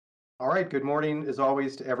All right, good morning as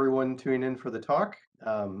always to everyone tuning in for the talk.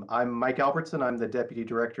 I'm Mike Albertson. I'm the Deputy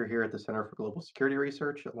Director here at the Center for Global Security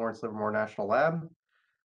Research at Lawrence Livermore National Lab.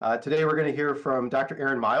 Today we're going to hear from Dr.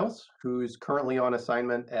 Aaron Miles, who's currently on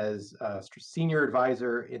assignment as Senior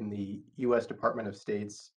Advisor in the U.S. Department of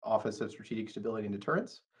State's Office of Strategic Stability and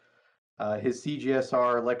Deterrence. His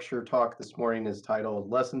CGSR lecture talk this morning is titled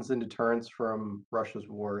Lessons in Deterrence from Russia's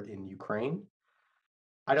War in Ukraine.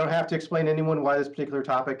 I don't have to explain to anyone why this particular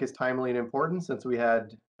topic is timely and important, since we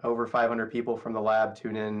had over 500 people from the lab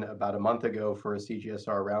tune in about a month ago for a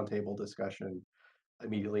CGSR roundtable discussion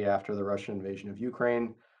immediately after the Russian invasion of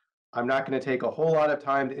Ukraine. I'm not going to take a whole lot of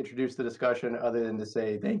time to introduce the discussion other than to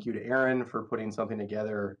say thank you to Aaron for putting something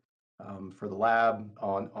together for the lab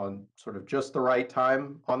on sort of just the right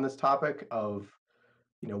time on this topic of,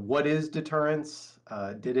 what is deterrence?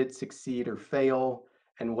 Did it succeed or fail?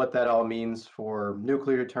 And what that all means for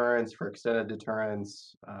nuclear deterrence, for extended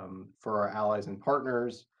deterrence, for our allies and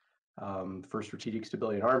partners, for strategic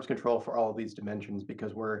stability and arms control, for all of these dimensions,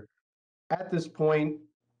 because we're at this point,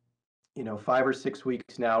 5 or 6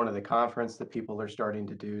 weeks now into the conference that people are starting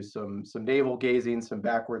to do some navel gazing, some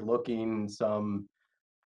backward looking, some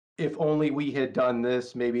if only we had done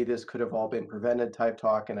this, maybe this could have all been prevented type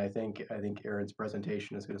talk. And I think Aaron's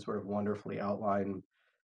presentation is going to sort of wonderfully outline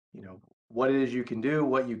what it is you can do,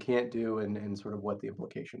 what you can't do, and sort of what the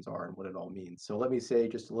implications are and what it all means. So let me say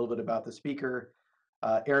just a little bit about the speaker.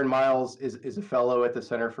 Aaron Miles is a fellow at the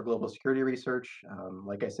Center for Global Security Research.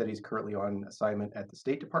 Like I said, he's currently on assignment at the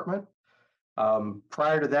State Department.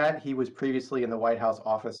 Prior to that, he was previously in the White House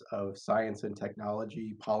Office of Science and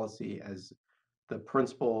Technology Policy as the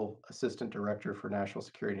Principal Assistant Director for National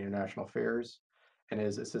Security and International Affairs, and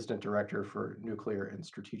is Assistant Director for Nuclear and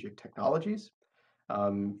Strategic Technologies.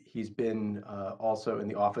 He's been also in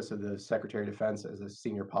the Office of the Secretary of Defense as a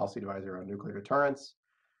Senior Policy Advisor on Nuclear Deterrence.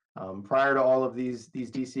 Prior to all of these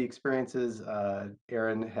DC experiences,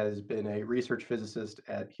 Aaron has been a research physicist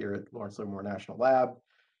here at Lawrence Livermore National Lab.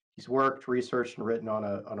 He's worked, researched, and written on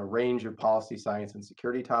a range of policy, science, and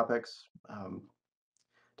security topics.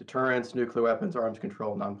 Deterrence, nuclear weapons, arms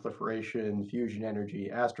control, nonproliferation, fusion energy,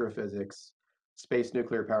 astrophysics, space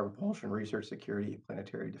nuclear power propulsion, research security, and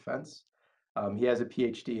planetary defense. He has a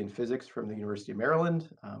PhD in physics from the University of Maryland,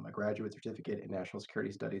 a graduate certificate in national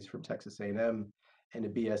security studies from Texas A&M, and a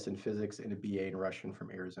BS in physics and a BA in Russian from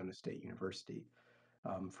Arizona State University.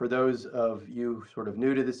 For those of you sort of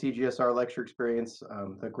new to the CGSR lecture experience,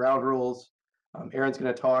 the ground rules, Aaron's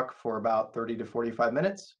going to talk for about 30 to 45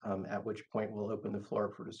 minutes, at which point we'll open the floor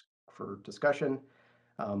for discussion.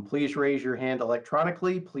 Please raise your hand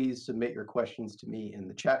electronically. Please submit your questions to me in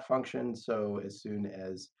the chat function, so as soon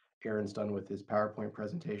as Aaron's done with his PowerPoint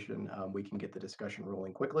presentation, we can get the discussion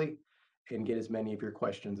rolling quickly and get as many of your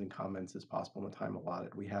questions and comments as possible in the time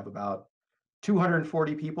allotted. We have about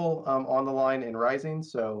 240 people on the line and rising.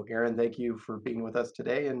 So Aaron, thank you for being with us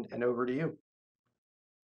today, and over to you.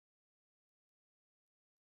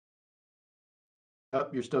 Oh,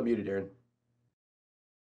 you're still muted, Aaron.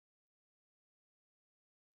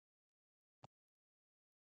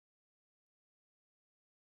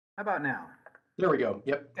 How about now? There we go.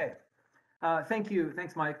 Yep. Okay. Thank you.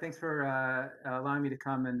 Thanks, Mike. Thanks for allowing me to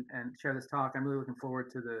come and share this talk. I'm really looking forward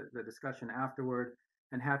to the discussion afterward,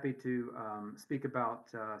 and happy to speak about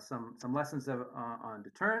some lessons on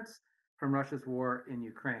deterrence from Russia's war in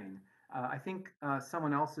Ukraine. I think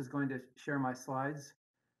someone else is going to share my slides.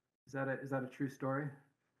 Is that a true story?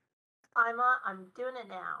 I'm doing it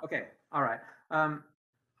now. Okay. All right.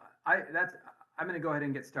 I'm going to go ahead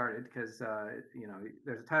and get started because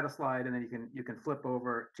there's a title slide, and then you can flip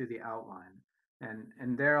over to the outline,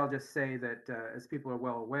 and there I'll just say that as people are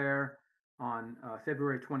well aware, on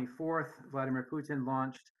February 24th, Vladimir Putin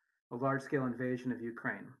launched a large-scale invasion of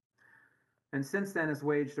Ukraine, and since then has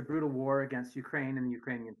waged a brutal war against Ukraine and the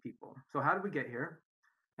Ukrainian people. So how did we get here,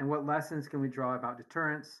 and what lessons can we draw about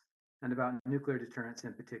deterrence and about nuclear deterrence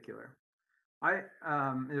in particular?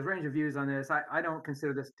 There's a range of views on this. I don't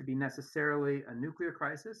consider this to be necessarily a nuclear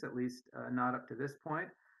crisis, at least not up to this point,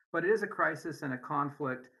 but it is a crisis and a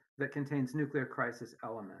conflict that contains nuclear crisis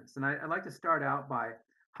elements. And I'd like to start out by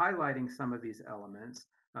highlighting some of these elements,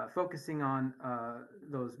 focusing on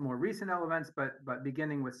those more recent elements, but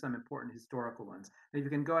beginning with some important historical ones. And if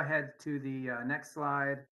you can go ahead to the next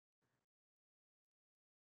slide,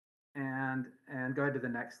 and go ahead to the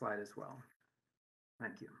next slide as well.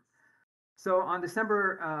 Thank you. So on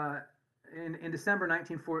December, in December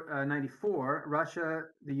 1994, Russia,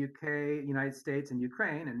 the UK, United States, and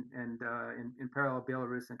Ukraine, and in parallel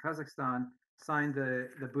Belarus and Kazakhstan, signed the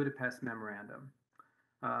Budapest Memorandum.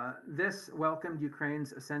 This welcomed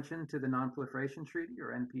Ukraine's accession to the Non-Proliferation Treaty,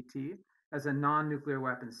 or NPT, as a non-nuclear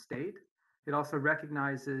weapons state. It also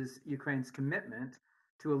recognizes Ukraine's commitment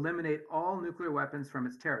to eliminate all nuclear weapons from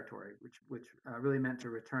its territory, which really meant to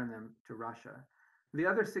return them to Russia. The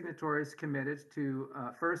other signatories committed to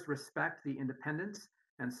first respect the independence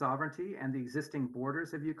and sovereignty and the existing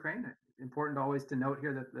borders of Ukraine. Important always to note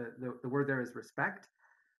here that the word there is respect,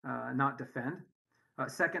 not defend.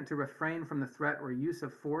 Second, to refrain from the threat or use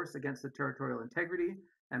of force against the territorial integrity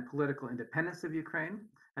and political independence of Ukraine,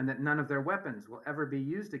 and that none of their weapons will ever be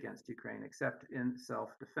used against Ukraine except in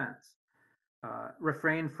self-defense.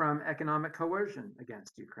 Refrain from economic coercion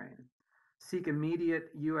against Ukraine. Seek immediate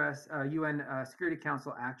UN Security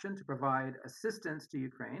Council action to provide assistance to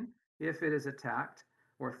Ukraine if it is attacked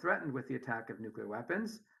or threatened with the attack of nuclear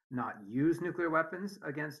weapons, not use nuclear weapons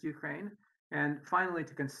against Ukraine, and finally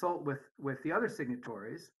to consult with the other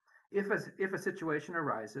signatories if a situation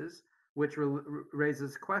arises which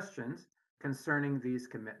raises questions concerning these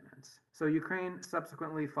commitments. So Ukraine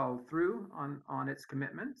subsequently followed through on its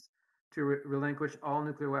commitments to relinquish all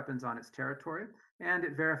nuclear weapons on its territory, and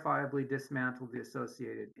it verifiably dismantled the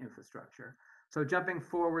associated infrastructure. So jumping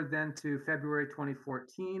forward then to February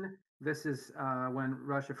 2014, this is when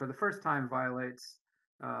Russia for the first time violates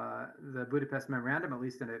the Budapest Memorandum, at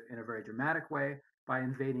least in a very dramatic way, by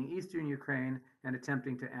invading eastern Ukraine and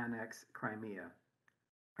attempting to annex Crimea.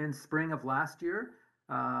 In spring of last year,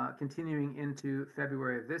 continuing into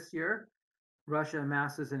February of this year, Russia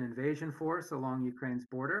amasses an invasion force along Ukraine's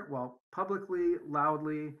border while publicly,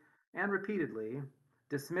 loudly, and repeatedly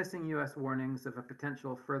dismissing U.S. warnings of a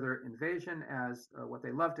potential further invasion as what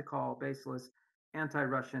they love to call baseless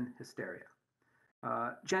anti-Russian hysteria.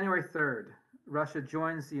 January 3rd, Russia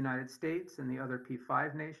joins the United States and the other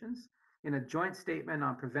P5 nations in a joint statement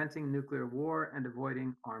on preventing nuclear war and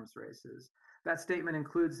avoiding arms races. That statement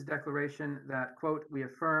includes the declaration that, quote, we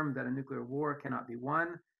affirm that a nuclear war cannot be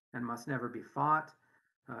won and must never be fought.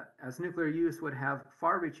 As nuclear use would have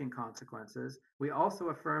far-reaching consequences, we also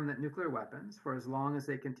affirm that nuclear weapons, for as long as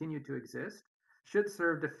they continue to exist, should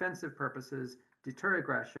serve defensive purposes, deter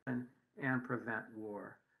aggression, and prevent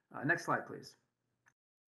war. Next slide, please.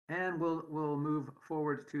 And we'll move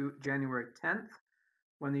forward to January 10th,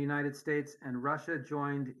 when the United States and Russia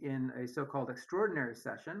joined in a so-called extraordinary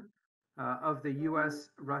session of the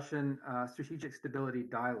U.S.-Russian Strategic Stability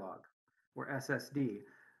Dialogue, or SSD.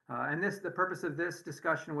 And the purpose of this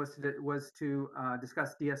discussion was to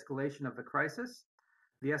discuss de-escalation of the crisis.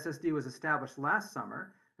 The SSD was established last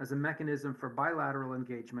summer as a mechanism for bilateral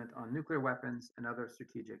engagement on nuclear weapons and other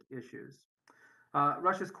strategic issues.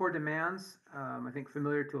 Russia's core demands, I think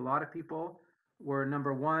familiar to a lot of people, were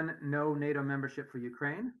number one, no NATO membership for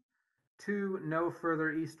Ukraine, two, no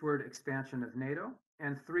further eastward expansion of NATO,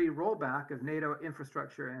 and three, rollback of NATO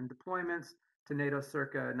infrastructure and deployments to NATO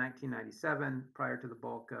circa 1997, prior to the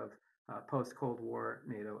bulk of post-Cold War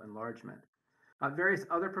NATO enlargement. Various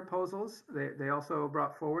other proposals they also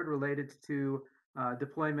brought forward related to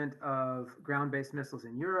deployment of ground-based missiles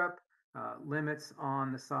in Europe, limits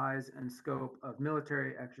on the size and scope of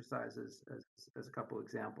military exercises as a couple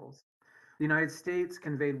examples. The United States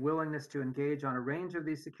conveyed willingness to engage on a range of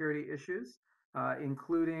these security issues,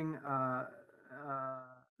 including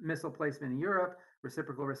missile placement in Europe,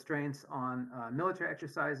 reciprocal restraints on military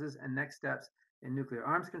exercises, and next steps in nuclear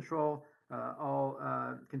arms control, all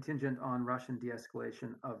contingent on Russian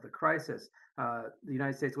de-escalation of the crisis. The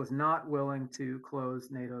United States was not willing to close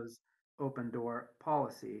NATO's open door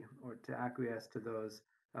policy or to acquiesce to those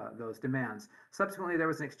demands. Subsequently, there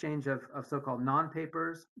was an exchange of so-called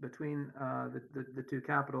non-papers between the two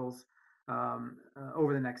capitals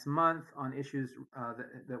over the next month on issues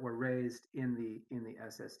that were raised in the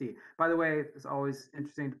SSD. By the way, it's always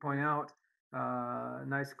interesting to point out a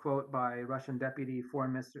nice quote by Russian Deputy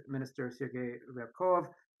Foreign Minister Sergei Ryabkov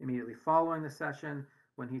immediately following the session,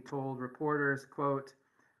 when he told reporters, quote,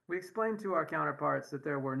 we explained to our counterparts that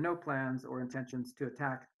there were no plans or intentions to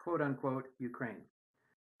attack, quote unquote, Ukraine.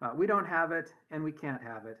 We don't have it and we can't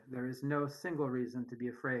have it. There is no single reason to be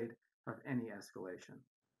afraid of any escalation.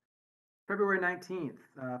 February 19th,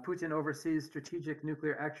 Putin oversees strategic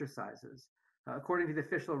nuclear exercises. According to the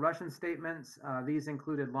official Russian statements, these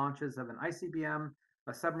included launches of an ICBM,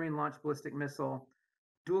 a submarine-launched ballistic missile,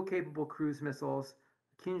 dual-capable cruise missiles,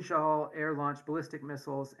 Kinzhal air-launched ballistic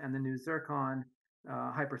missiles, and the new Zircon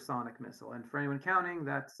hypersonic missile. And for anyone counting,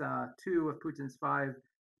 that's two of Putin's five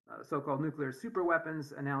so-called nuclear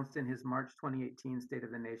superweapons announced in his March 2018 State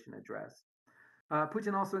of the Nation address.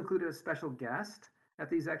 Putin also included a special guest at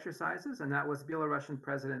these exercises, and that was Belarusian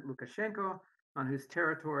President Lukashenko, on whose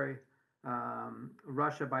territory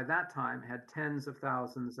Russia by that time had tens of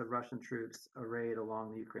thousands of Russian troops arrayed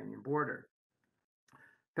along the Ukrainian border.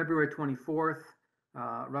 February 24th,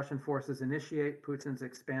 Russian forces initiate Putin's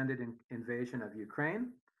expanded invasion of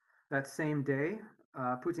Ukraine. That same day,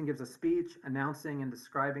 Putin gives a speech announcing and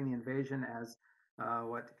describing the invasion as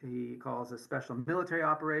what he calls a special military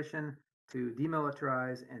operation to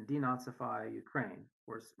demilitarize and denazify Ukraine.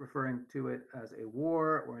 We're referring to it as a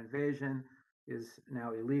war or invasion is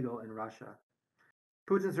now illegal in Russia.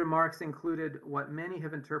 Putin's remarks included what many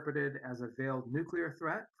have interpreted as a veiled nuclear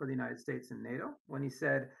threat for the United States and NATO when he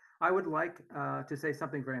said, I would like to say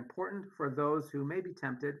something very important for those who may be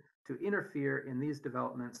tempted to interfere in these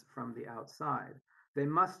developments from the outside. They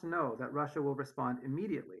must know that Russia will respond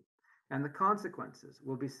immediately, and the consequences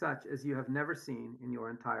will be such as you have never seen in your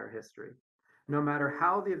entire history. No matter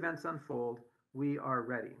how the events unfold, we are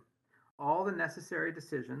ready. All the necessary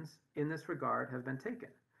decisions in this regard have been taken.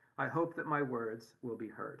 I hope that my words will be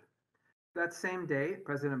heard. That same day,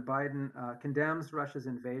 President Biden condemns Russia's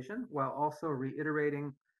invasion while also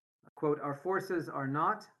reiterating, quote, our forces are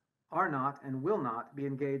not and will not be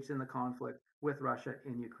engaged in the conflict with Russia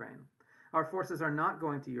in Ukraine. Our forces are not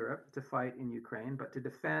going to Europe to fight in Ukraine, but to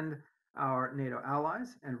defend our NATO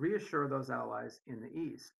allies and reassure those allies in the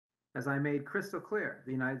East. As I made crystal clear,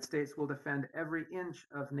 the United States will defend every inch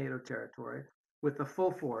of NATO territory with the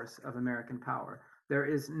full force of American power. There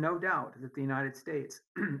is no doubt that the United States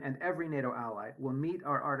and every NATO ally will meet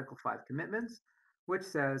our Article 5 commitments, which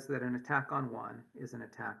says that an attack on one is an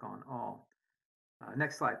attack on all.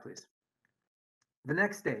 Next slide, please. The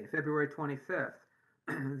next day, February 25th,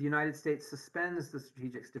 the United States suspends the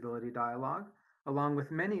Strategic Stability Dialogue, along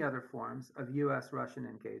with many other forms of U.S.-Russian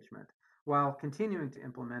engagement, while continuing to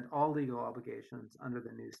implement all legal obligations under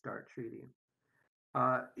the New START Treaty.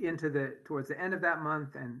 Towards the end of that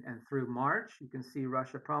month and through March, you can see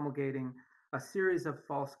Russia promulgating a series of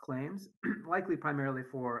false claims, likely primarily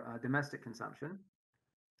for domestic consumption,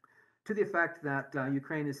 to the effect that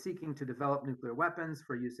Ukraine is seeking to develop nuclear weapons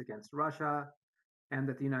for use against Russia, and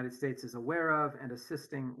that the United States is aware of and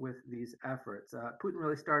assisting with these efforts. Putin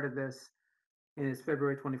really started this in his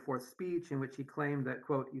February 24th speech, in which he claimed that,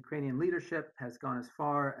 quote, Ukrainian leadership has gone as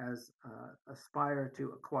far as aspire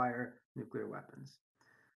to acquire nuclear weapons.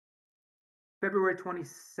 February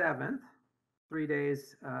 27th, 3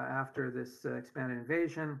 days after this expanded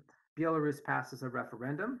invasion, Belarus passes a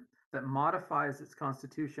referendum that modifies its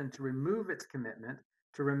constitution to remove its commitment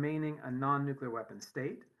to remaining a non-nuclear weapon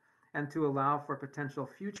state and to allow for potential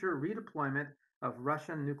future redeployment of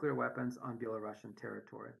Russian nuclear weapons on Belarusian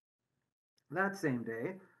territory. That same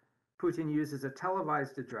day, Putin uses a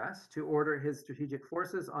televised address to order his strategic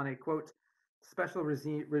forces on a, quote, special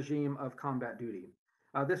regime of combat duty.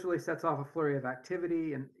 This really sets off a flurry of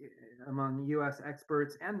activity among U.S.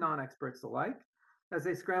 experts and non-experts alike, as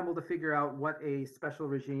they scramble to figure out what a special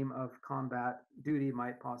regime of combat duty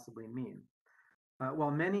might possibly mean.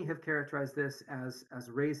 While many have characterized this as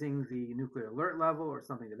raising the nuclear alert level or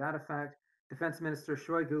something to that effect, Defense Minister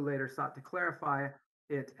Shoigu later sought to clarify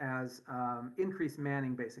it as increased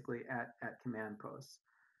manning, basically, at command posts.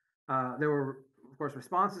 There were, of course,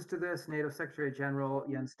 responses to this. NATO Secretary General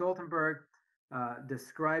Jens Stoltenberg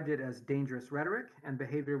described it as dangerous rhetoric and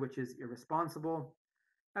behavior which is irresponsible.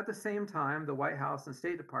 At the same time, the White House and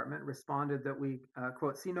State Department responded that we,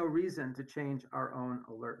 quote, see no reason to change our own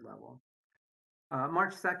alert level.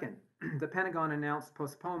 March 2nd, the Pentagon announced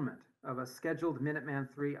postponement of a scheduled Minuteman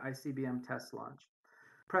III ICBM test launch.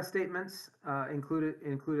 Press statements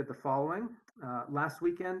included the following. Last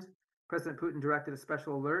weekend, President Putin directed a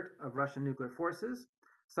special alert of Russian nuclear forces.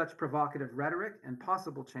 Such provocative rhetoric and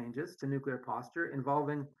possible changes to nuclear posture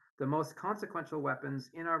involving the most consequential weapons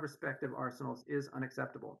in our respective arsenals is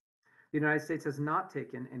unacceptable. The United States has not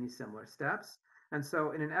taken any similar steps. And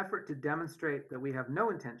so in an effort to demonstrate that we have no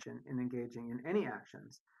intention in engaging in any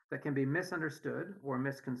actions that can be misunderstood or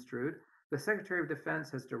misconstrued, the Secretary of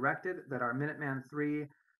Defense has directed that our Minuteman III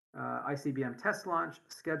ICBM test launch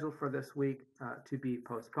scheduled for this week to be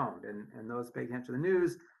postponed. And those paying attention to the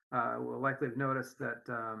news will likely have noticed that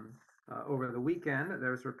over the weekend,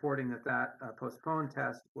 there's reporting that postponed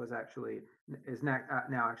test is now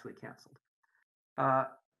actually canceled.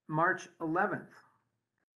 March 11th,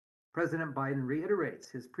 President Biden reiterates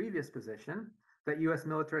his previous position that U.S.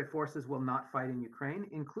 military forces will not fight in Ukraine,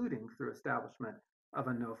 including through establishment of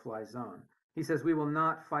a no-fly zone. He says we will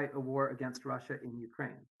not fight a war against Russia in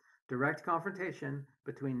Ukraine. Direct confrontation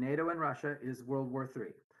between NATO and Russia is World War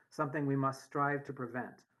III, something we must strive to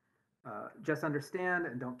prevent. Just understand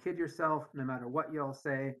and don't kid yourself, no matter what you all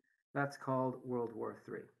say, that's called World War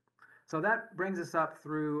III. So that brings us up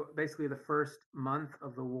through basically the first month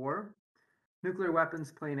of the war. Nuclear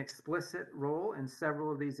weapons play an explicit role in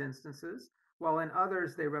several of these instances, while in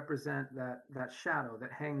others they represent that shadow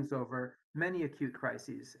that hangs over many acute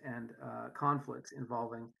crises and conflicts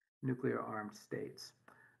involving nuclear armed states.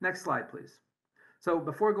 Next slide, please. So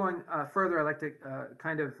before going further, I'd like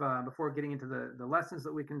to before getting into the lessons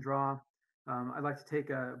that we can draw, I'd like to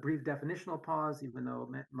take a brief definitional pause, even though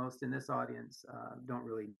most in this audience don't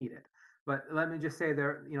really need it. But let me just say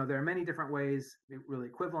there are many different ways, really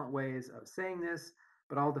equivalent ways of saying this,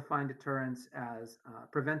 but I'll define deterrence as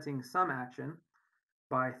preventing some action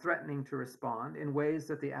by threatening to respond in ways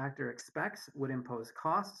that the actor expects would impose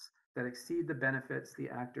costs that exceed the benefits the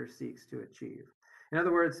actor seeks to achieve. In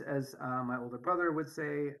other words, as my older brother would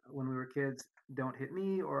say when we were kids, don't hit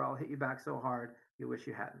me or I'll hit you back so hard you wish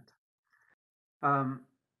you hadn't.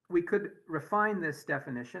 We could refine this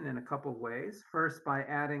definition in a couple of ways. First, by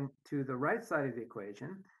adding to the right side of the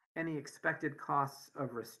equation any expected costs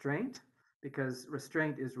of restraint, because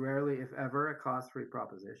restraint is rarely, if ever, a cost-free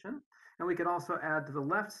proposition. And we could also add to the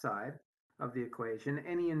left side of the equation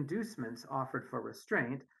any inducements offered for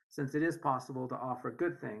restraint, since it is possible to offer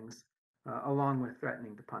good things along with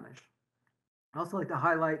threatening to punish. I'd also like to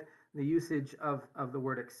highlight the usage of the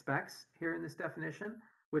word expects here in this definition,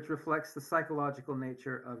 which reflects the psychological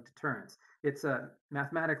nature of deterrence.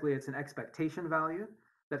 Mathematically, it's an expectation value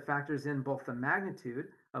that factors in both the magnitude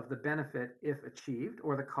of the benefit if achieved,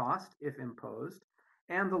 or the cost if imposed,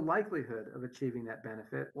 and the likelihood of achieving that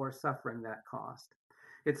benefit or suffering that cost.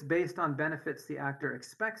 It's based on benefits the actor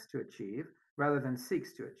expects to achieve rather than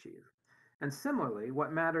seeks to achieve. And similarly,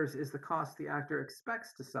 what matters is the cost the actor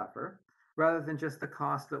expects to suffer rather than just the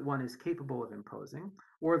cost that one is capable of imposing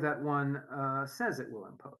or that one says it will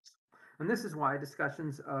impose. And this is why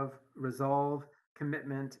discussions of resolve,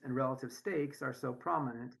 commitment, and relative stakes are so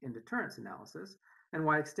prominent in deterrence analysis, and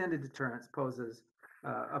why extended deterrence poses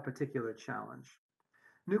a particular challenge.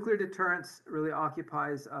 Nuclear deterrence really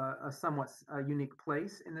occupies a somewhat unique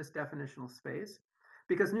place in this definitional space,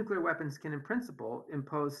 because nuclear weapons can, in principle,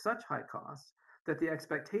 impose such high costs that the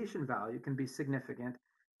expectation value can be significant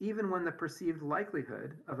even when the perceived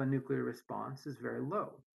likelihood of a nuclear response is very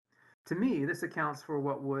low. To me, this accounts for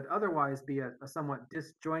what would otherwise be a somewhat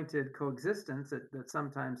disjointed coexistence that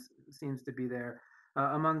sometimes seems to be there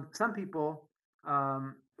among some people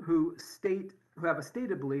who have a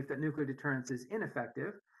stated belief that nuclear deterrence is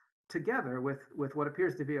ineffective, together with what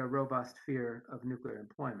appears to be a robust fear of nuclear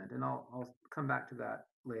employment. And I'll come back to that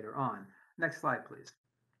later on. Next slide, please.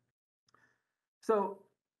 So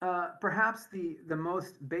perhaps the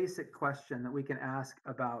most basic question that we can ask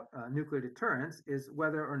about nuclear deterrence is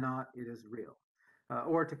whether or not it is real.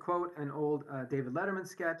 Or to quote an old David Letterman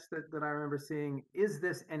sketch that I remember seeing, is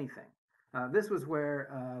this anything? This was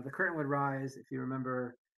where the curtain would rise, if you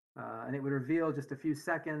remember, and it would reveal just a few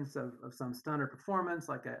seconds of some stunner performance,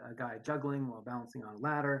 like a guy juggling while balancing on a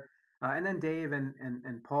ladder. And then Dave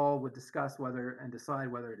and Paul would discuss whether and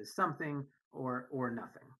decide whether it is something or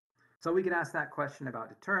nothing. So we could ask that question about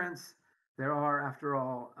deterrence. There are, after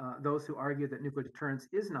all, those who argue that nuclear deterrence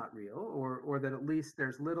is not real, or that at least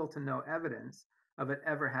there's little to no evidence of it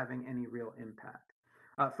ever having any real impact.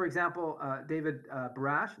 For example, David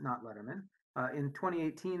Barash, not Letterman, in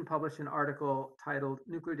 2018 published an article titled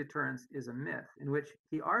 "Nuclear Deterrence is a Myth," in which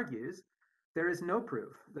he argues there is no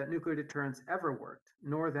proof that nuclear deterrence ever worked,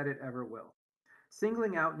 nor that it ever will.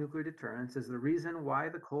 Singling out nuclear deterrence as the reason why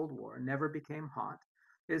the Cold War never became hot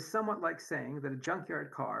is somewhat like saying that a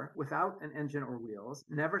junkyard car without an engine or wheels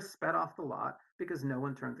never sped off the lot because no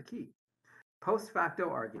one turned the key. Post facto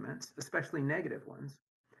arguments, especially negative ones,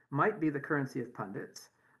 might be the currency of pundits,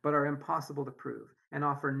 but are impossible to prove and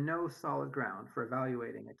offer no solid ground for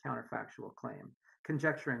evaluating a counterfactual claim,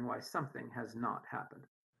 conjecturing why something has not happened.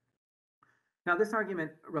 Now, this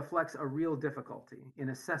argument reflects a real difficulty in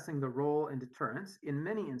assessing the role in deterrence in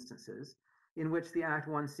many instances in which the act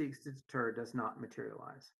one seeks to deter does not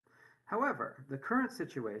materialize. However, the current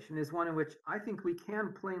situation is one in which I think we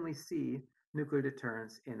can plainly see nuclear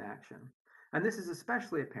deterrence in action. And this is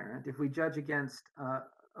especially apparent if we judge against a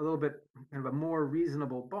little bit kind of a more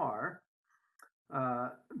reasonable bar,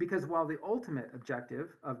 because while the ultimate objective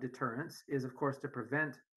of deterrence is, of course, to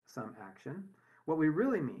prevent some action, what we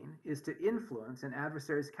really mean is to influence an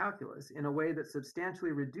adversary's calculus in a way that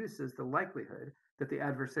substantially reduces the likelihood that the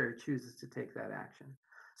adversary chooses to take that action.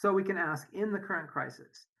 So we can ask, in the current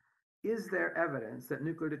crisis, is there evidence that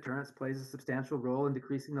nuclear deterrence plays a substantial role in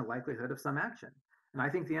decreasing the likelihood of some action? And I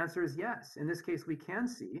think the answer is yes. In this case, we can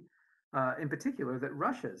see, in particular, that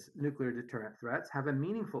Russia's nuclear deterrent threats have a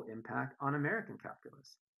meaningful impact on American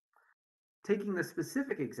calculus. Taking the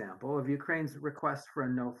specific example of Ukraine's request for a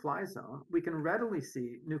no-fly zone, we can readily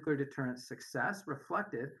see nuclear deterrence success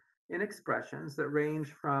reflected in expressions that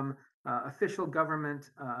range from official government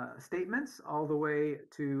statements all the way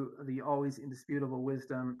to the always indisputable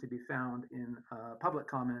wisdom to be found in public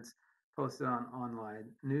comments posted on online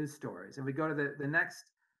news stories. And we go to the next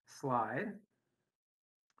slide.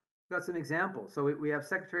 Got some examples. So we have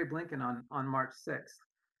Secretary Blinken on March 6th.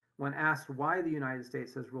 When asked why the United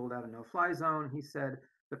States has ruled out a no-fly zone, he said,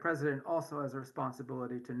 the president also has a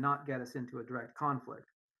responsibility to not get us into a direct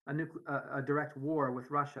conflict, a direct war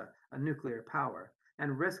with Russia, a nuclear power,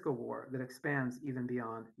 and risk a war that expands even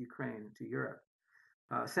beyond Ukraine to Europe.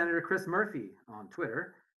 Senator Chris Murphy on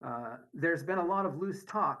Twitter, there's been a lot of loose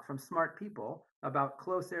talk from smart people about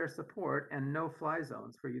close air support and no-fly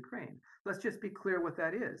zones for Ukraine. Let's just be clear what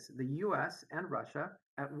that is. The US and Russia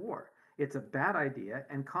at war. It's a bad idea,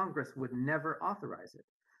 and Congress would never authorize it.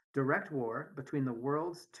 Direct war between the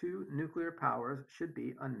world's two nuclear powers should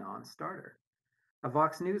be a non-starter. A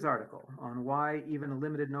Vox News article on why even a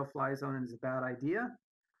limited no-fly zone is a bad idea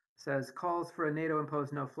says calls for a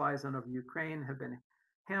NATO-imposed no-fly zone over Ukraine have been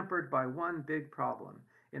hampered by one big problem.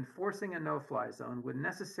 Enforcing a no-fly zone would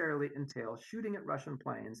necessarily entail shooting at Russian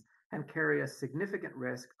planes and carry a significant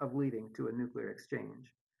risk of leading to a nuclear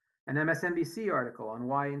exchange. An MSNBC article on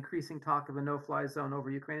why increasing talk of a no-fly zone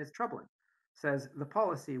over Ukraine is troubling says the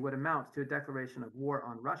policy would amount to a declaration of war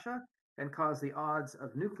on Russia and cause the odds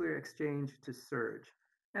of nuclear exchange to surge.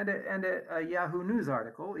 And a Yahoo News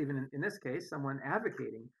article, even in this case, someone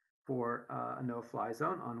advocating for a no-fly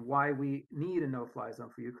zone on why we need a no-fly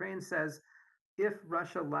zone for Ukraine says, if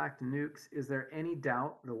Russia lacked nukes, is there any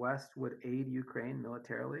doubt the West would aid Ukraine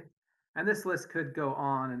militarily? And this list could go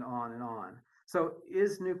on and on and on. So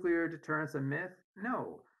is nuclear deterrence a myth?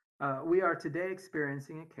 No. We are today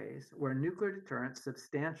experiencing a case where nuclear deterrence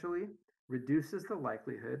substantially reduces the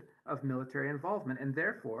likelihood of military involvement and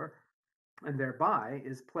thereby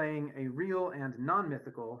is playing a real and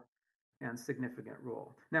non-mythical and significant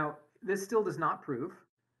role. Now, this still does not prove,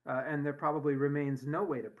 and there probably remains no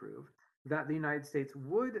way to prove, that the United States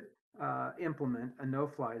would implement a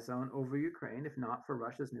no-fly zone over Ukraine if not for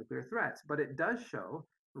Russia's nuclear threats. But it does show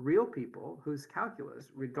real people whose calculus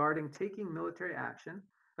regarding taking military action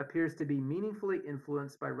appears to be meaningfully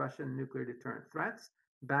influenced by Russian nuclear deterrent threats,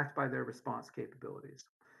 backed by their response capabilities.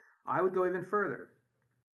 I would go even further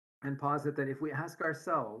and posit that if we ask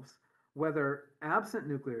ourselves whether absent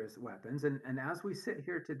nuclear weapons, and as we sit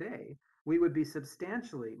here today, we would be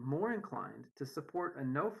substantially more inclined to support a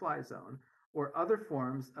no-fly zone or other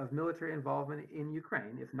forms of military involvement in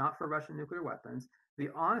Ukraine, if not for Russian nuclear weapons, the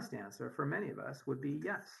honest answer for many of us would be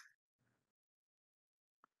yes.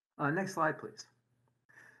 Next slide, please.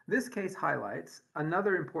 This case highlights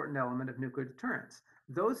another important element of nuclear deterrence.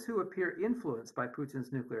 Those who appear influenced by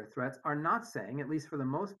Putin's nuclear threats are not saying, at least for the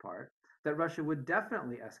most part, that Russia would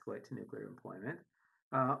definitely escalate to nuclear employment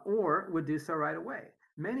or would do so right away.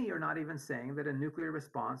 Many are not even saying that a nuclear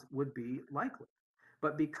response would be likely.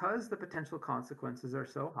 But because the potential consequences are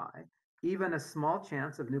so high, even a small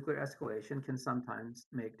chance of nuclear escalation can sometimes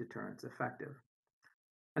make deterrence effective.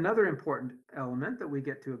 Another important element that we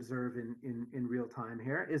get to observe in real time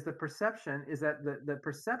here is the perception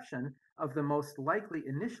of the most likely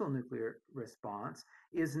initial nuclear response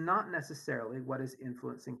is not necessarily what is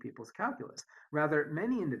influencing people's calculus. Rather,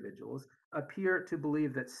 many individuals appear to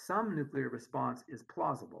believe that some nuclear response is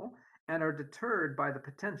plausible and are deterred by the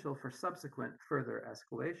potential for subsequent further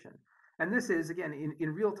escalation. And this is, again,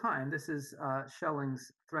 in real time, this is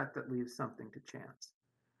Schelling's threat that leaves something to chance.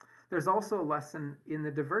 There's also a lesson in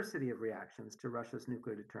the diversity of reactions to Russia's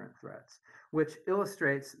nuclear deterrent threats, which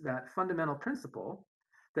illustrates that fundamental principle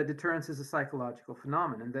that deterrence is a psychological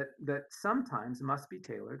phenomenon that sometimes must be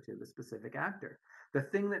tailored to the specific actor. The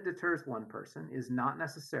thing that deters one person is not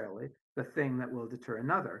necessarily the thing that will deter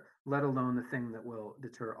another, let alone the thing that will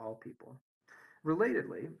deter all people.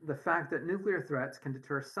 Relatedly, the fact that nuclear threats can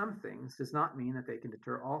deter some things does not mean that they can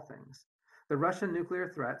deter all things. The Russian nuclear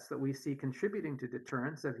threats that we see contributing to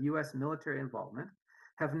deterrence of US military involvement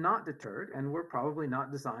have not deterred and were probably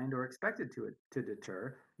not designed or expected to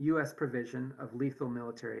deter US provision of lethal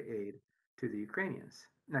military aid to the Ukrainians.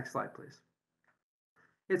 Next slide, please.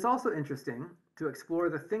 It's also interesting to explore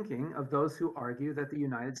the thinking of those who argue that the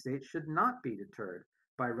United States should not be deterred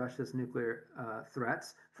by Russia's nuclear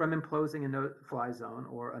threats from imposing a no-fly zone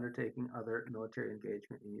or undertaking other military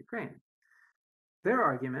engagement in Ukraine. Their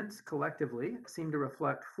arguments collectively seem to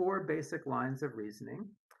reflect four basic lines of reasoning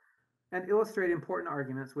and illustrate important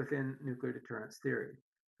arguments within nuclear deterrence theory.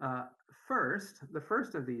 Uh, the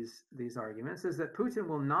first of these arguments is that Putin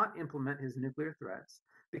will not implement his nuclear threats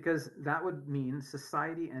because that would mean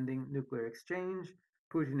society-ending nuclear exchange.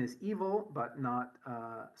 Putin is evil, but not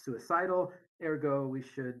suicidal. Ergo, we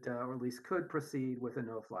should, or at least could, proceed with a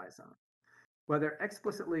no-fly zone. Whether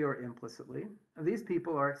explicitly or implicitly, these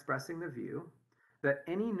people are expressing the view that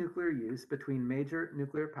any nuclear use between major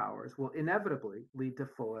nuclear powers will inevitably lead to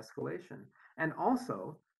full escalation, and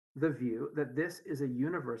also the view that this is a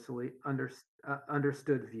universally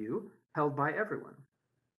understood view held by everyone.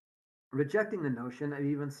 Rejecting the notion of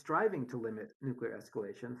even striving to limit nuclear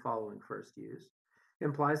escalation following first use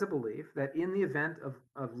implies a belief that in the event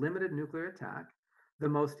of limited nuclear attack, the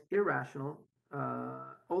most irrational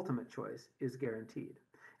ultimate choice is guaranteed,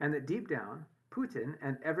 and that deep down, Putin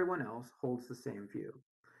and everyone else holds the same view.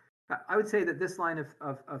 I would say that this line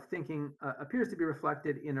of thinking appears to be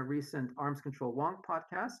reflected in a recent Arms Control Wonk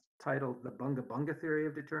podcast titled The Bunga Bunga Theory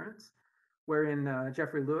of Deterrence, wherein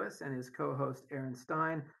Jeffrey Lewis and his co-host Aaron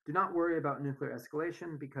Stein do not worry about nuclear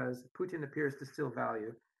escalation because Putin appears to still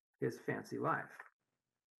value his fancy life.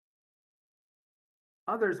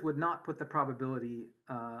 Others would not put the probability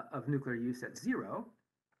of nuclear use at zero,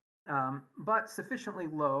 but sufficiently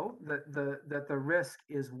low that the risk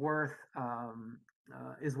is worth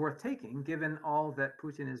taking, given all that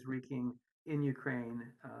Putin is wreaking in Ukraine,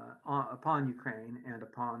 upon Ukraine, and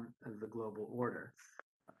upon the global order.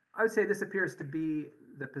 I would say this appears to be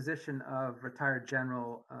the position of retired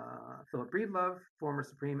General Philip Breedlove, former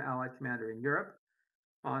Supreme Allied Commander in Europe.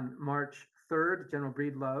 On March 3rd, General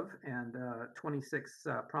Breedlove and 26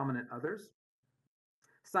 prominent others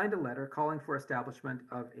signed a letter calling for establishment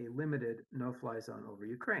of a limited no-fly zone over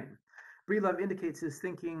Ukraine. Breedlove indicates his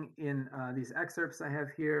thinking in these excerpts I have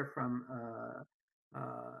here from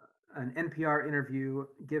an NPR interview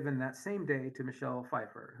given that same day to Michelle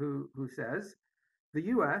Pfeiffer, who says, "The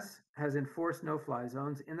US has enforced no-fly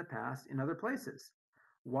zones in the past in other places.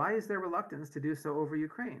 Why is there reluctance to do so over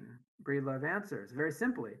Ukraine?" Breedlove answers, very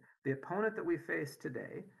simply, the opponent that we face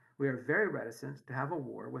today, we are very reticent to have a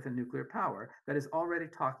war with a nuclear power that is already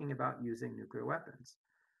talking about using nuclear weapons.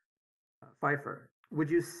 Pfeiffer, would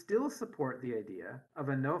you still support the idea of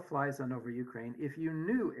a no-fly zone over Ukraine if you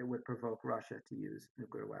knew it would provoke Russia to use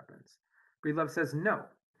nuclear weapons? Breedlove says, no,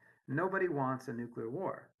 nobody wants a nuclear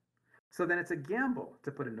war. So then it's a gamble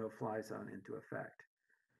to put a no-fly zone into effect.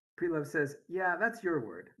 Breedlove says, yeah, that's your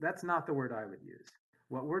word. That's not the word I would use.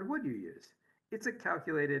 What word would you use? It's a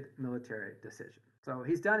calculated military decision. So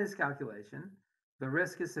he's done his calculation. The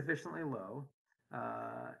risk is sufficiently low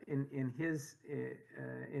in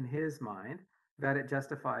his mind that it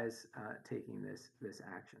justifies taking this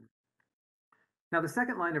action. Now, the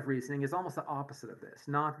second line of reasoning is almost the opposite of this.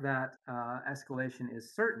 Not that escalation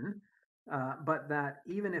is certain, but that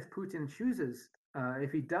even if Putin chooses,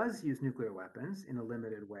 if he does use nuclear weapons in a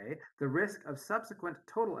limited way, the risk of subsequent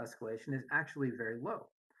total escalation is actually very low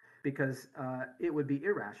because it would be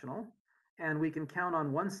irrational, and we can count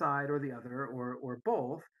on one side or the other or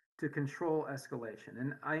both to control escalation.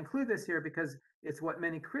 And I include this here because it's what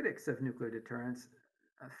many critics of nuclear deterrence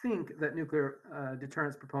think that nuclear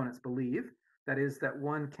deterrence proponents believe. That is, that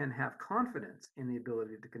one can have confidence in the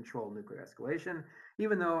ability to control nuclear escalation,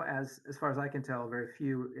 even though, as far as I can tell, very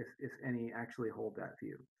few, if any, actually hold that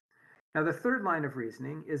view. Now, the third line of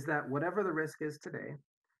reasoning is that whatever the risk is today,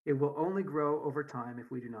 it will only grow over time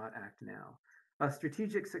if we do not act now. A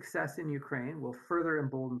strategic success in Ukraine will further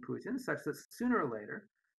embolden Putin such that sooner or later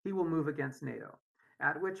he will move against NATO,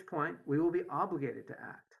 at which point we will be obligated to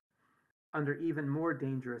act under even more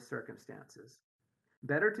dangerous circumstances.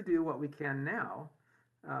 Better to do what we can now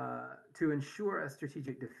to ensure a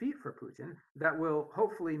strategic defeat for Putin that will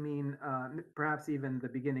hopefully mean perhaps even the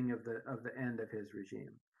beginning of the end of his regime.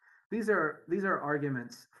 These are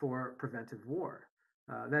arguments for preventive war.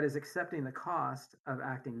 That is, accepting the cost of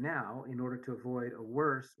acting now in order to avoid a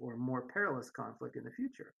worse or more perilous conflict in the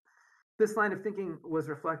future. This line of thinking was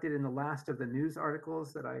reflected in the last of the news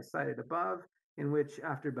articles that I cited above, in which,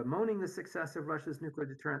 after bemoaning the success of Russia's nuclear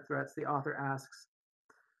deterrent threats, the author asks,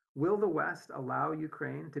 will the West allow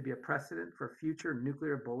Ukraine to be a precedent for future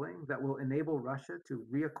nuclear bullying that will enable Russia to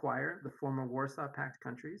reacquire the former Warsaw Pact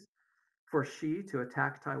countries, for Xi to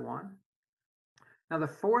attack Taiwan? Now, the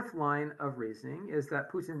fourth line of reasoning is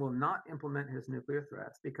that Putin will not implement his nuclear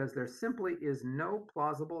threats because there simply is no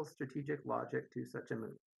plausible strategic logic to such a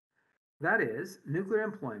move. That is, nuclear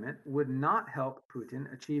employment would not help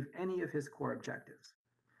Putin achieve any of his core objectives.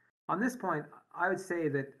 On this point, I would say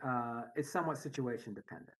that it's somewhat situation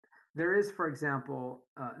dependent. There is, for example,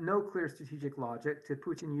 no clear strategic logic to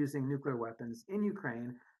Putin using nuclear weapons in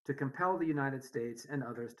Ukraine to compel the United States and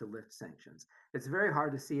others to lift sanctions. It's very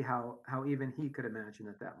hard to see how even he could imagine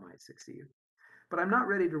that that might succeed. But I'm not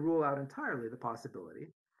ready to rule out entirely the possibility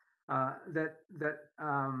that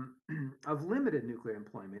of limited nuclear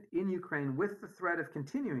employment in Ukraine with the threat of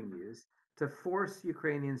continuing use to force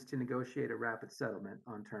Ukrainians to negotiate a rapid settlement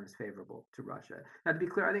on terms favorable to Russia. Now, to be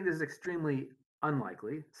clear, I think this is extremely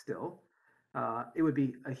unlikely still. It would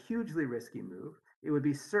be a hugely risky move. It would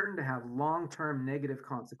be certain to have long-term negative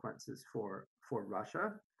consequences for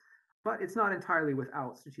Russia, but it's not entirely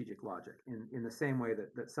without strategic logic in the same way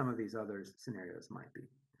that some of these other scenarios might be.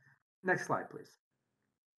 Next slide, please.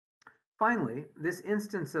 Finally, this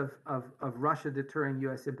instance of Russia deterring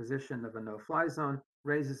U.S. imposition of a no-fly zone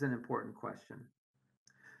raises an important question.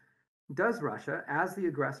 Does Russia, as the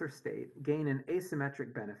aggressor state, gain an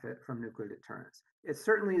asymmetric benefit from nuclear deterrence? It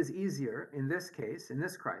certainly is easier in this case, in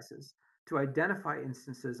this crisis, to identify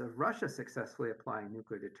instances of Russia successfully applying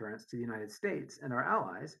nuclear deterrence to the United States and our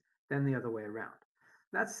allies than the other way around.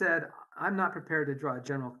 That said, I'm not prepared to draw a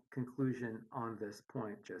general conclusion on this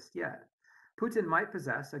point just yet. Putin might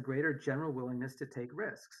possess a greater general willingness to take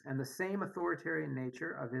risks, and the same authoritarian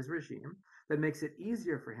nature of his regime that makes it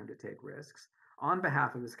easier for him to take risks on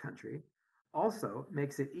behalf of his country also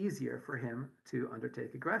makes it easier for him to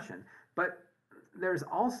undertake aggression. But there's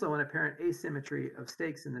also an apparent asymmetry of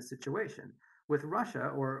stakes in this situation, with Russia,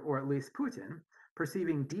 or at least Putin,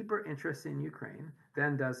 perceiving deeper interests in Ukraine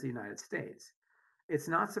than does the United States. It's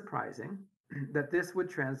not surprising that this would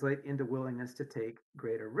translate into willingness to take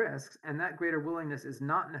greater risks, and that greater willingness is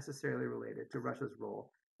not necessarily related to Russia's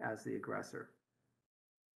role as the aggressor.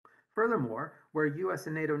 Furthermore, where US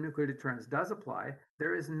and NATO nuclear deterrence does apply,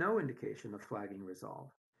 there is no indication of flagging resolve.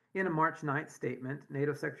 In a March 9th statement,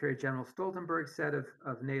 NATO Secretary General Stoltenberg said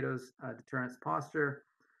of NATO's deterrence posture,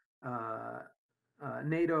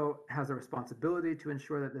 NATO has a responsibility to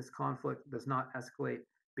ensure that this conflict does not escalate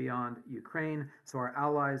beyond Ukraine, so our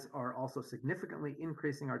allies are also significantly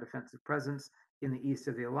increasing our defensive presence in the east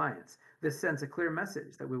of the alliance. This sends a clear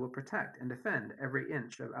message that we will protect and defend every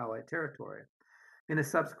inch of allied territory. In a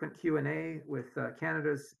subsequent Q&A with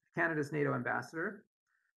Canada's NATO ambassador,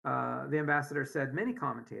 the ambassador said many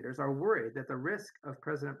commentators are worried that the risk of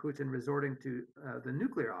President Putin resorting to the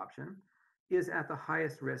nuclear option is at the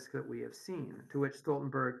highest risk that we have seen, to which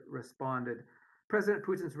Stoltenberg responded, President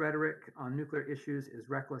Putin's rhetoric on nuclear issues is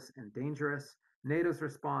reckless and dangerous. NATO's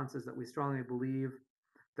response is that we strongly believe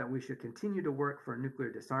that we should continue to work for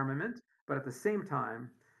nuclear disarmament, but at the same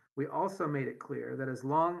time, we also made it clear that as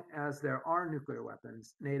long as there are nuclear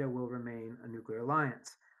weapons, NATO will remain a nuclear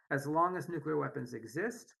alliance. As long as nuclear weapons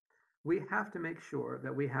exist, we have to make sure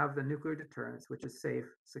that we have the nuclear deterrence which is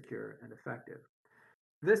safe, secure, and effective.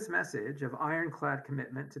 This message of ironclad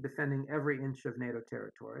commitment to defending every inch of NATO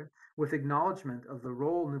territory, with acknowledgement of the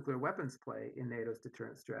role nuclear weapons play in NATO's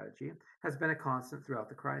deterrence strategy, has been a constant throughout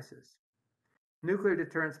the crisis. Nuclear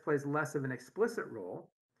deterrence plays less of an explicit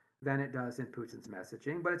role than it does in Putin's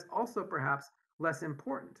messaging, but it's also perhaps less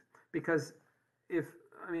important because if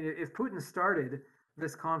Putin started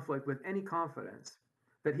this conflict with any confidence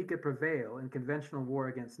that he could prevail in conventional war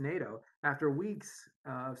against NATO after weeks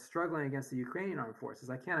of struggling against the Ukrainian armed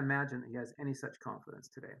forces, I can't imagine that he has any such confidence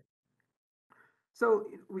today. So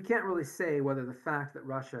we can't really say whether the fact that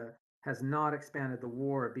Russia has not expanded the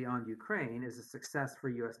war beyond Ukraine is a success for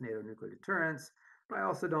US NATO nuclear deterrence, but I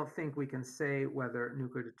also don't think we can say whether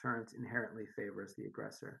nuclear deterrence inherently favors the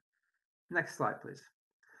aggressor. Next slide, please.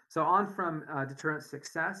 So on from deterrence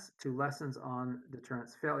success to lessons on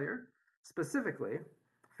deterrence failure, specifically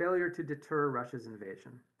failure to deter Russia's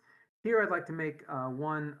invasion. Here I'd like to make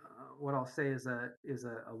what I'll say is a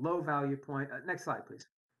low value point. Next slide, please.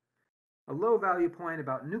 A low value point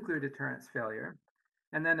about nuclear deterrence failure,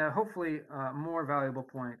 and then a hopefully more valuable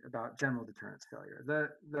point about general deterrence failure.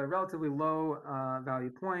 The relatively low value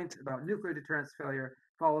point about nuclear deterrence failure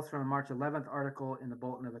follows from a March 11th article in the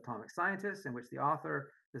Bulletin of Atomic Scientists, in which the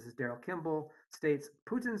author, this is Daryl Kimball, states,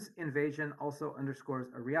 Putin's invasion also underscores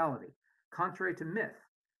a reality. Contrary to myth,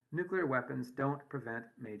 nuclear weapons don't prevent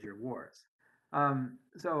major wars.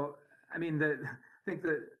 So, I mean, I think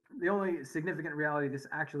the only significant reality this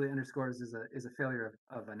actually underscores is a failure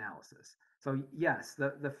of analysis. So yes,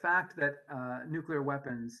 the fact that nuclear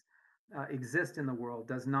weapons exist in the world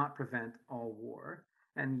does not prevent all war.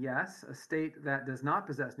 And yes, a state that does not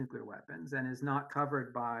possess nuclear weapons and is not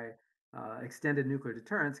covered by extended nuclear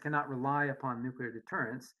deterrence cannot rely upon nuclear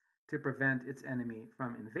deterrence to prevent its enemy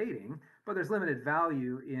from invading. But there's limited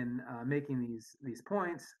value in making these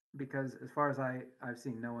points because as far as I've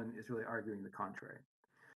seen, no one is really arguing the contrary.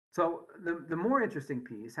 So the more interesting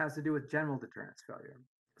piece has to do with general deterrence failure.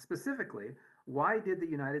 Specifically, why did the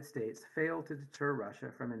United States fail to deter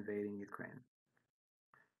Russia from invading Ukraine?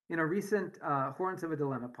 In a recent Horns of a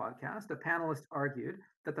Dilemma podcast, a panelist argued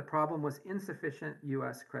that the problem was insufficient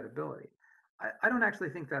US credibility. I don't actually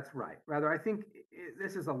think that's right. Rather, I think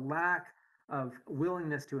this is a lack of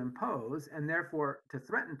willingness to impose and therefore to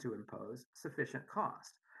threaten to impose sufficient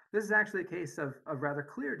cost. This is actually a case of rather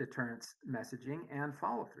clear deterrence messaging and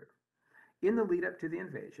follow through. In the lead up to the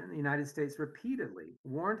invasion, the United States repeatedly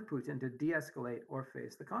warned Putin to de escalate or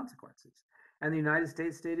face the consequences. And the United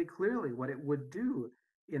States stated clearly what it would do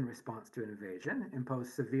in response to an invasion,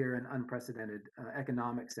 impose severe and unprecedented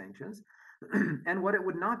economic sanctions, and what it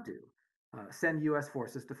would not do, send US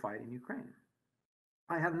forces to fight in Ukraine.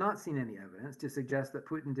 I have not seen any evidence to suggest that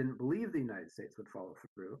Putin didn't believe the United States would follow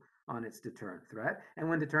through on its deterrent threat, and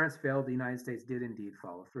when deterrence failed, the United States did indeed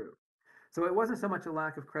follow through. So it wasn't so much a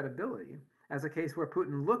lack of credibility as a case where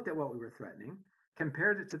Putin looked at what we were threatening,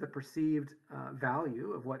 compared it to the perceived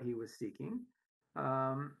value of what he was seeking,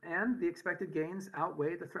 and the expected gains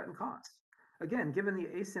outweighed the threatened costs. Again, given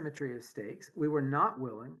the asymmetry of stakes, we were not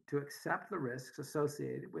willing to accept the risks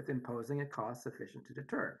associated with imposing a cost sufficient to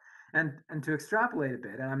deter. And to extrapolate a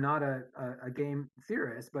bit, and I'm not a game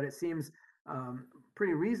theorist, but it seems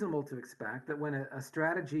pretty reasonable to expect that when a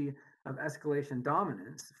strategy of escalation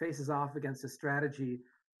dominance faces off against a strategy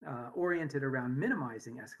oriented around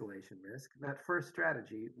minimizing escalation risk, that first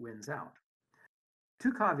strategy wins out.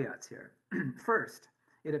 Two caveats here. First,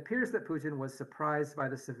 it appears that Putin was surprised by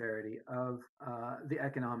the severity of the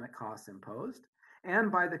economic costs imposed and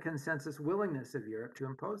by the consensus willingness of Europe to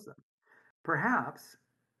impose them. Perhaps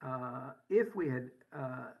if we had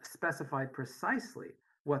specified precisely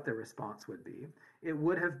what the response would be, it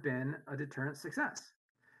would have been a deterrent success.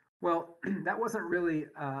 Well, that wasn't really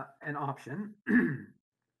an option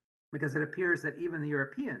because it appears that even the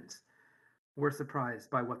Europeans were surprised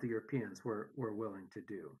by what the Europeans were willing to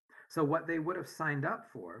do. So what they would have signed up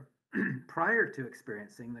for prior to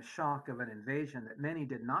experiencing the shock of an invasion that many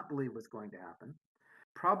did not believe was going to happen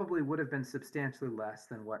probably would have been substantially less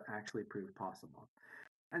than what actually proved possible.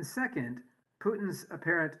 And second, Putin's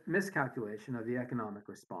apparent miscalculation of the economic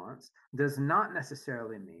response does not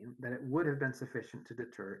necessarily mean that it would have been sufficient to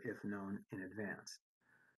deter if known in advance.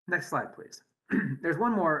 Next slide, please. There's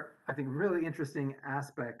one more, I think, really interesting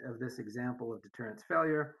aspect of this example of deterrence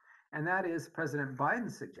failure, and that is President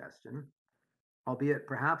Biden's suggestion, albeit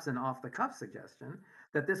perhaps an off-the-cuff suggestion,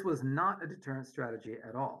 that this was not a deterrence strategy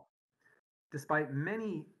at all. Despite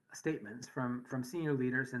many statements from senior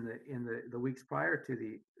leaders in the weeks prior to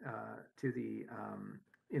the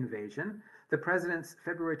invasion, the president's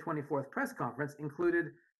February 24th press conference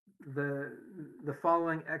included the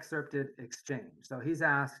following excerpted exchange. So he's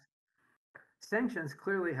asked, "Sanctions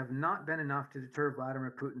clearly have not been enough to deter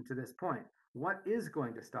Vladimir Putin to this point. What is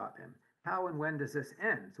going to stop him? How and when does this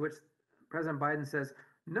end?" To which President Biden says,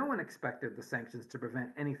 "No one expected the sanctions to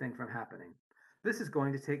prevent anything from happening. This is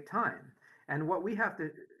going to take time. And we have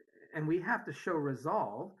to show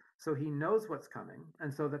resolve so he knows what's coming,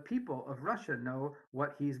 and so the people of Russia know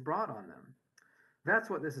what he's brought on them."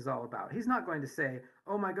 That's what this is all about. He's not going to say,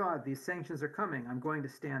 "Oh my God, these sanctions are coming, I'm going to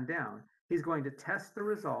stand down." He's going to test the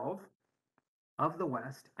resolve of the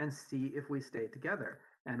West and see if we stay together.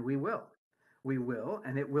 And we will. We will,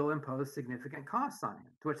 and it will impose significant costs on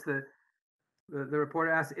him. To which the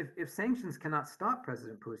reporter asks, if sanctions cannot stop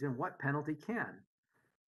President Putin, what penalty can?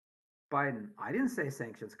 Biden, I didn't say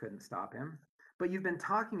sanctions couldn't stop him, but you've been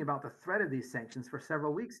talking about the threat of these sanctions for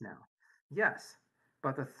several weeks now. Yes,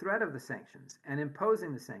 but the threat of the sanctions and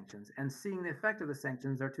imposing the sanctions and seeing the effect of the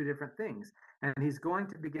sanctions are two different things. And he's going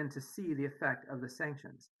to begin to see the effect of the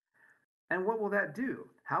sanctions. And what will that do?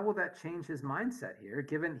 How will that change his mindset here,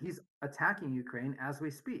 given he's attacking Ukraine as we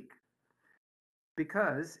speak?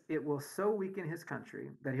 Because it will so weaken his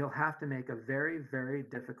country that he'll have to make a very, very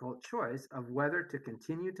difficult choice of whether to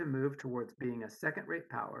continue to move towards being a second-rate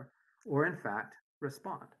power or, in fact,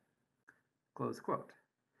 respond. Close quote.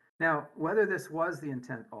 Now, whether this was the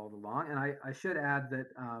intent all along, and I should add that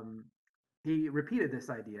he repeated this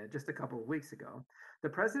idea just a couple of weeks ago, the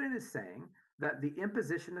president is saying that the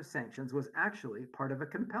imposition of sanctions was actually part of a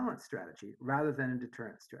compellence strategy rather than a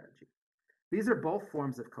deterrence strategy. These are both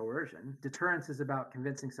forms of coercion. Deterrence is about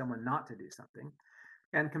convincing someone not to do something,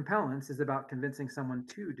 and compellence is about convincing someone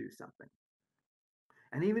to do something.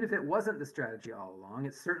 And even if it wasn't the strategy all along,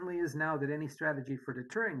 it certainly is now that any strategy for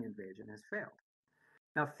deterring the invasion has failed.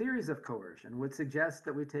 Now, theories of coercion would suggest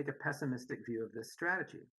that we take a pessimistic view of this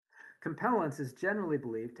strategy. Compellence is generally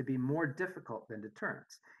believed to be more difficult than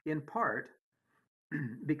deterrence, in part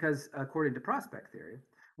because according to prospect theory,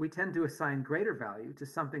 we tend to assign greater value to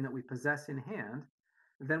something that we possess in hand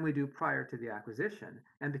than we do prior to the acquisition,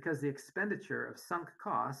 and because the expenditure of sunk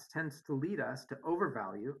costs tends to lead us to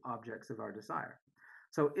overvalue objects of our desire.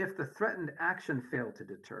 So if the threatened action failed to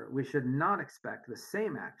deter, we should not expect the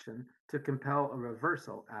same action to compel a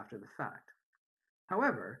reversal after the fact.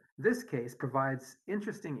 However, this case provides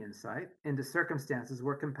interesting insight into circumstances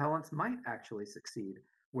where compellence might actually succeed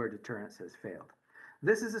where deterrence has failed.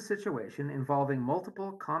 This is a situation involving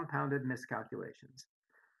multiple compounded miscalculations.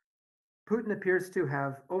 Putin appears to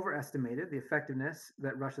have overestimated the effectiveness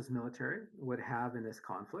that Russia's military would have in this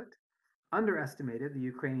conflict, underestimated the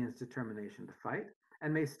Ukrainians' determination to fight,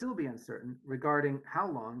 and may still be uncertain regarding how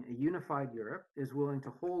long a unified Europe is willing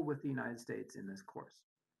to hold with the United States in this course.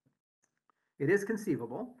 It is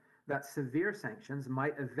conceivable that severe sanctions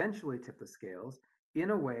might eventually tip the scales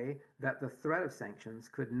in a way that the threat of sanctions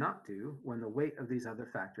could not do when the weight of these other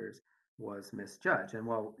factors was misjudged. And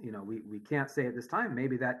while we can't say at this time,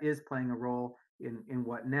 maybe that is playing a role in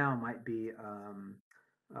what now might be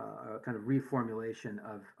a kind of reformulation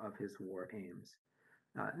of his war aims.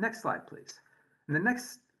 Next slide, please. And the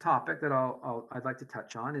next topic that I'd like to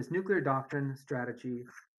touch on is nuclear doctrine, strategy,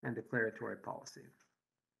 and declaratory policy.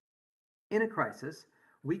 In a crisis,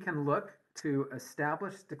 we can look to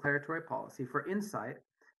established declaratory policy for insight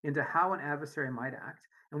into how an adversary might act,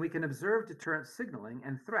 and we can observe deterrent signaling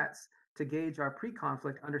and threats to gauge our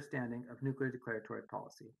pre-conflict understanding of nuclear declaratory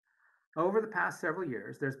policy. Over the past several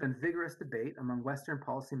years, there's been vigorous debate among Western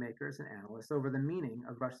policymakers and analysts over the meaning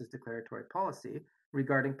of Russia's declaratory policy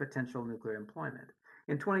regarding potential nuclear employment.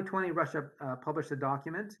 In 2020, Russia published a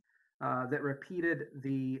document that repeated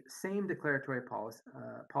the same declaratory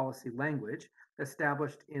policy language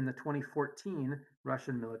established in the 2014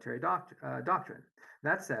 Russian military doctrine.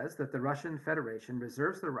 That says that the Russian Federation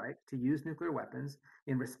reserves the right to use nuclear weapons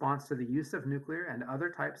in response to the use of nuclear and other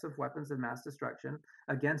types of weapons of mass destruction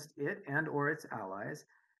against it and or its allies,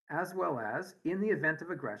 as well as in the event of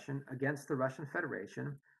aggression against the Russian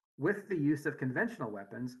Federation with the use of conventional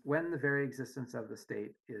weapons when the very existence of the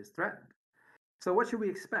state is threatened. So what should we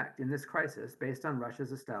expect in this crisis based on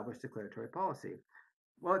Russia's established declaratory policy?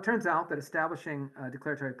 Well, it turns out that establishing a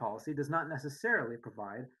declaratory policy does not necessarily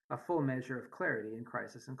provide a full measure of clarity in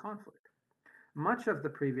crisis and conflict. Much of the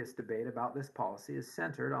previous debate about this policy is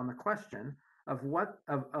centered on the question of what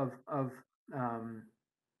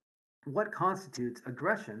constitutes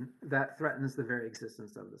aggression that threatens the very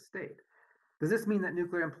existence of the state. Does this mean that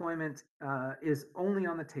nuclear employment is only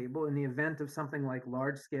on the table in the event of something like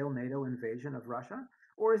large-scale NATO invasion of Russia?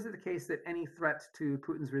 Or is it the case that any threat to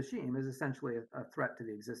Putin's regime is essentially a threat to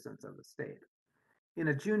the existence of the state? In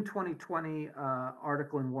a June 2020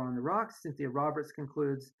 article in War on the Rocks, Cynthia Roberts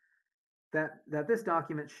concludes that this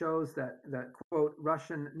document shows that, quote,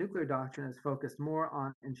 Russian nuclear doctrine is focused more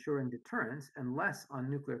on ensuring deterrence and less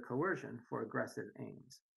on nuclear coercion for aggressive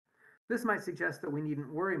aims. This might suggest that we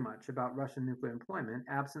needn't worry much about Russian nuclear employment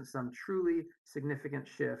absent some truly significant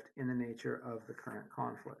shift in the nature of the current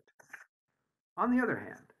conflict. On the other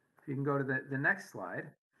hand, if you can go to the next slide,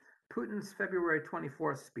 Putin's February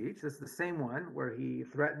 24th speech, this is the same one where he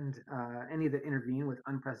threatened any that intervene with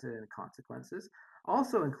unprecedented consequences,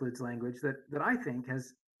 also includes language that I think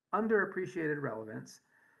has underappreciated relevance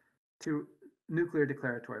to nuclear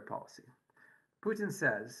declaratory policy. Putin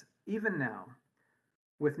says, even now,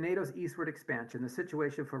 with NATO's eastward expansion, the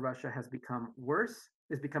situation for Russia is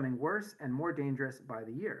becoming worse and more dangerous by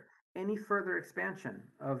the year. Any further expansion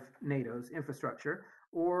of NATO's infrastructure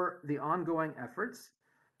or the ongoing efforts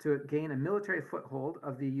to gain a military foothold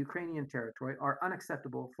of the Ukrainian territory are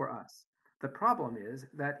unacceptable for us. The problem is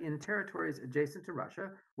that in territories adjacent to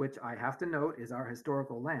Russia, which I have to note is our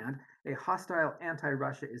historical land, a hostile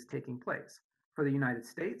anti-Russia is taking place. For the United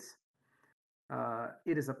States,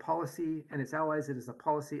 it is a policy, and its allies, it is a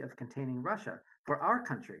policy of containing Russia. For our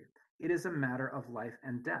country, it is a matter of life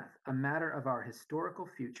and death, a matter of our historical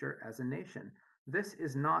future as a nation. This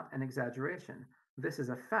is not an exaggeration. This is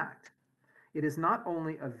a fact. It is not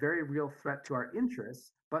only a very real threat to our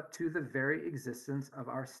interests, but to the very existence of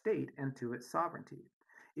our state and to its sovereignty.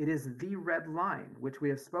 It is the red line, which we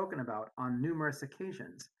have spoken about on numerous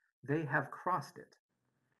occasions. They have crossed it.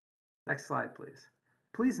 Next slide, please.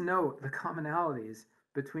 Please note the commonalities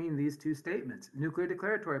between these two statements. Nuclear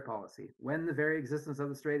declaratory policy, when the very existence of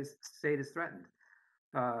the state is threatened.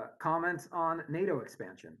 Comments on NATO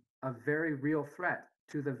expansion, a very real threat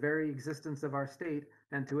to the very existence of our state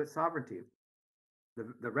and to its sovereignty.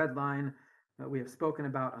 The red line that we have spoken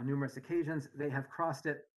about on numerous occasions, they have crossed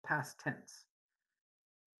it, past tense.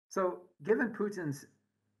 So given Putin's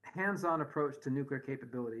hands-on approach to nuclear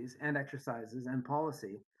capabilities and exercises and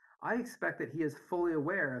policy, I expect that he is fully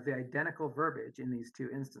aware of the identical verbiage in these two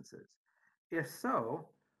instances. If so,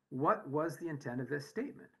 what was the intent of this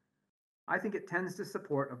statement? I think it tends to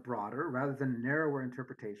support a broader rather than narrower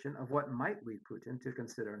interpretation of what might lead Putin to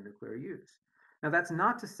consider nuclear use. Now, that's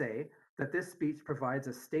not to say that this speech provides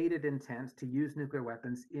a stated intent to use nuclear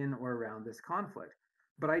weapons in or around this conflict,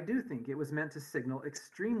 but I do think it was meant to signal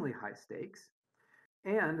extremely high stakes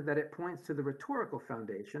and that it points to the rhetorical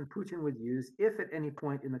foundation Putin would use if at any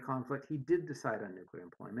point in the conflict he did decide on nuclear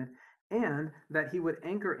employment, and that he would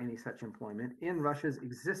anchor any such employment in Russia's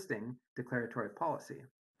existing declaratory policy.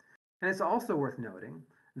 And it's also worth noting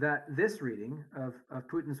that this reading of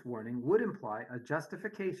Putin's warning would imply a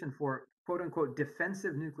justification for quote unquote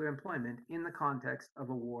defensive nuclear employment in the context of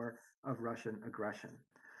a war of Russian aggression.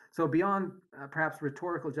 So beyond perhaps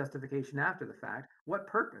rhetorical justification after the fact, what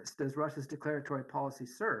purpose does Russia's declaratory policy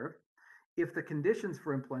serve if the conditions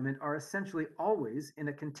for employment are essentially always in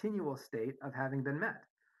a continual state of having been met?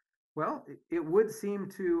 Well, it would seem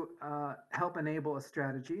to help enable a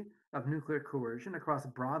strategy of nuclear coercion across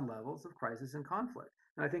broad levels of crisis and conflict.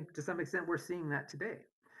 And I think to some extent we're seeing that today.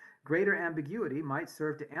 Greater ambiguity might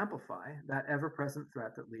serve to amplify that ever-present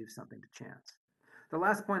threat that leaves something to chance. The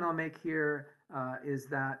last point I'll make here is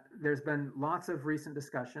that there's been lots of recent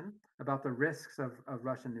discussion about the risks of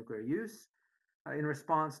Russian nuclear use. In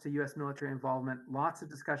response to US military involvement, lots of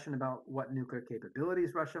discussion about what nuclear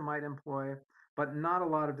capabilities Russia might employ, but not a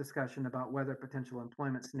lot of discussion about whether potential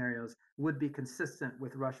employment scenarios would be consistent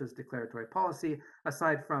with Russia's declaratory policy,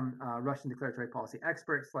 aside from Russian declaratory policy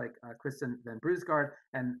experts like Kristen Van Brusgaard.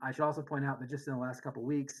 And I should also point out that just in the last couple of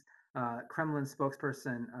weeks, Kremlin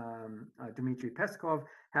spokesperson Dmitry Peskov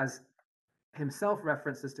has himself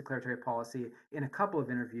referenced this declaratory policy in a couple of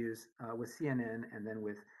interviews with CNN and then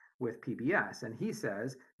with PBS. And he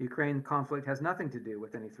says Ukraine conflict has nothing to do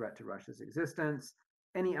with any threat to Russia's existence.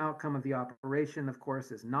 Any outcome of the operation, of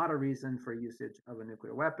course, is not a reason for usage of a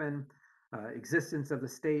nuclear weapon. Existence of the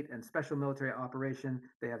state and special military operation,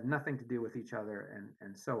 they have nothing to do with each other,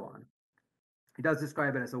 and so on. He does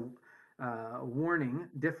describe it as a warning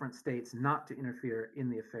different states not to interfere in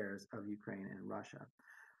the affairs of Ukraine and Russia.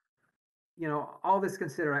 You know, all this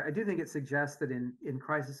considered, I do think it suggests that in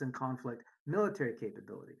crisis and conflict, military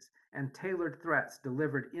capabilities and tailored threats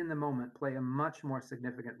delivered in the moment play a much more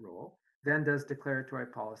significant role than does declaratory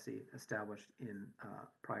policy established in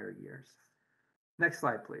prior years. Next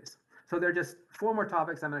slide, please. So there are just four more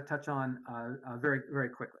topics I'm going to touch on very, very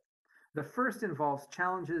quickly. The first involves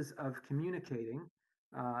challenges of communicating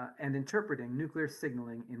and interpreting nuclear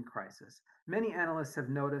signaling in crisis. Many analysts have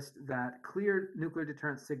noticed that clear nuclear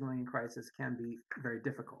deterrence signaling in crisis can be very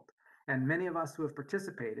difficult. And many of us who have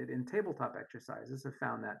participated in tabletop exercises have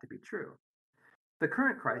found that to be true. The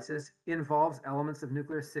current crisis involves elements of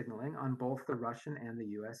nuclear signaling on both the Russian and the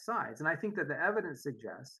US sides. And I think that the evidence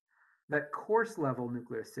suggests that coarse level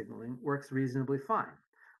nuclear signaling works reasonably fine,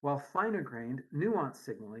 while finer grained, nuanced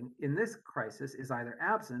signaling in this crisis is either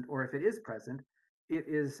absent or if it is present, it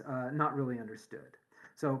is not really understood.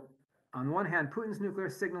 So on one hand, Putin's nuclear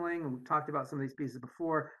signaling, and we've talked about some of these pieces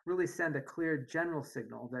before, really send a clear general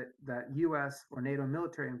signal that US or NATO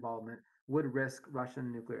military involvement would risk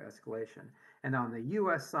Russian nuclear escalation. And on the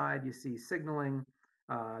US side, you see signaling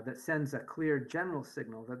that sends a clear general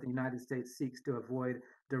signal that the United States seeks to avoid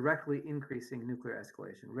directly increasing nuclear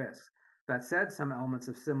escalation risks. That said, some elements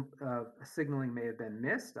of signaling may have been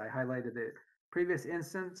missed. I highlighted the previous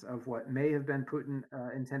instance of what may have been Putin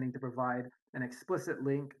intending to provide an explicit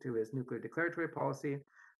link to his nuclear declaratory policy,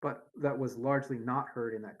 but that was largely not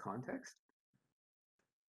heard in that context.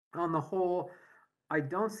 On the whole, I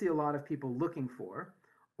don't see a lot of people looking for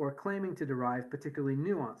or claiming to derive particularly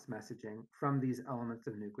nuanced messaging from these elements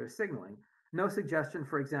of nuclear signaling. No suggestion,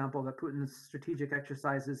 for example, that Putin's strategic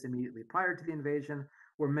exercises immediately prior to the invasion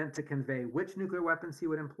were meant to convey which nuclear weapons he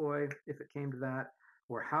would employ if it came to that,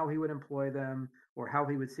 or how he would employ them, or how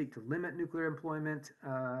he would seek to limit nuclear employment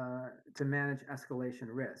to manage escalation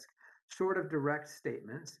risk. Short of direct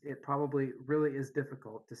statements, it probably really is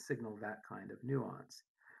difficult to signal that kind of nuance.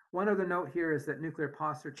 One other note here is that nuclear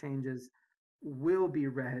posture changes will be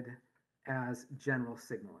read as general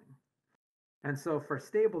signaling. And so for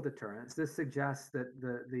stable deterrence, this suggests that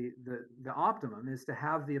the optimum is to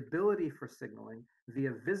have the ability for signaling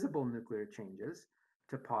via visible nuclear changes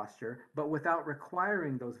to posture, but without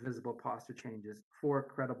requiring those visible posture changes for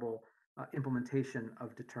credible implementation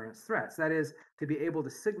of deterrence threats. That is, to be able to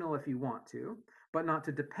signal if you want to, but not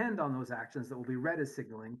to depend on those actions that will be read as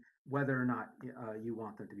signaling, whether or not you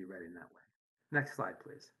want them to be read in that way. Next slide,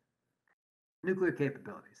 please. Nuclear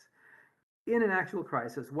capabilities. in an actual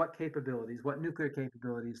crisis, what nuclear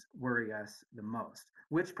capabilities worry us the most,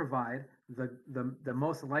 which provide the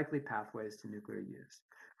most likely pathways to nuclear use.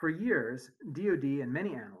 For years, DoD and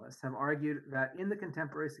many analysts have argued that in the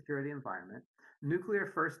contemporary security environment, nuclear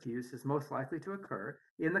first use is most likely to occur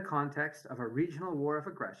in the context of a regional war of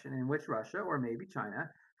aggression in which Russia, or maybe China,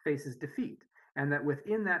 faces defeat, and that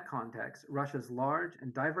within that context, Russia's large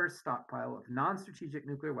and diverse stockpile of non-strategic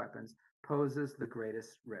nuclear weapons poses the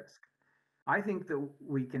greatest risk. I think that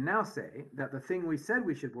we can now say that the thing we said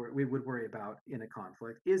we would worry about in a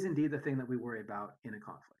conflict is indeed the thing that we worry about in a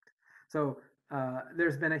conflict. So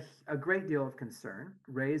there's been a great deal of concern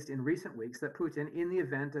raised in recent weeks that Putin, in the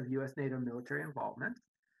event of U.S. NATO military involvement,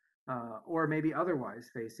 or maybe otherwise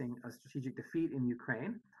facing a strategic defeat in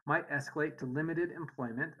Ukraine, might escalate to limited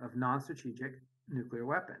employment of non-strategic nuclear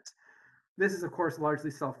weapons. This is, of course, largely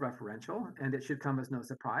self-referential, and it should come as no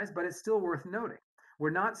surprise, but it's still worth noting. We're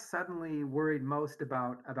not suddenly worried most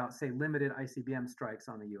about say, limited ICBM strikes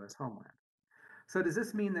on the US homeland. So does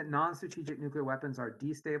this mean that non-strategic nuclear weapons are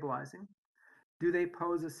destabilizing? Do they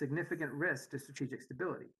pose a significant risk to strategic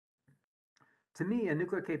stability? To me, a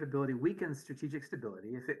nuclear capability weakens strategic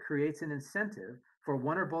stability if it creates an incentive for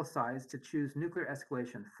one or both sides to choose nuclear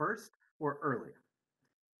escalation first or early.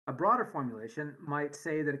 A broader formulation might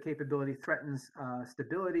say that a capability threatens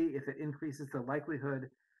stability if it increases the likelihood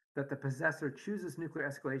that the possessor chooses nuclear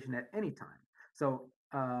escalation at any time. So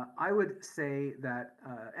I would say that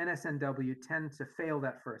NSNW tend to fail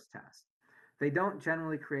that first test. They don't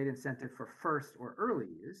generally create incentive for first or early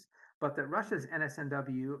use, but that Russia's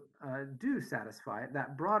NSNW do satisfy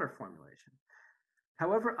that broader formulation.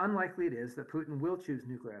 However unlikely it is that Putin will choose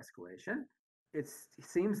nuclear escalation, it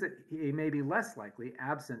seems that he may be less likely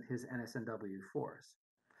absent his NSNW force.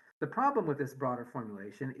 The problem with this broader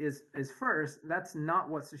formulation is first, that's not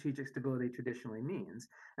what strategic stability traditionally means.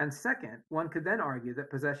 And second, one could then argue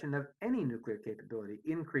that possession of any nuclear capability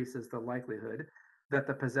increases the likelihood that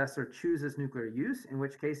the possessor chooses nuclear use, in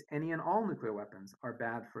which case any and all nuclear weapons are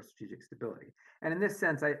bad for strategic stability. And in this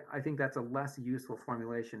sense, I think that's a less useful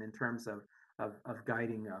formulation in terms of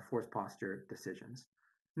guiding force posture decisions.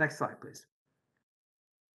 Next slide, please.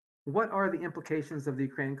 What are the implications of the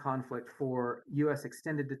Ukraine conflict for U.S.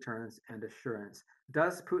 extended deterrence and assurance?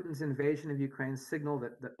 Does Putin's invasion of Ukraine signal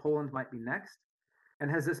that Poland might be next?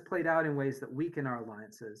 And has this played out in ways that weaken our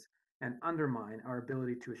alliances and undermine our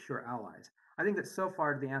ability to assure allies? I think that so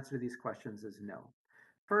far the answer to these questions is no.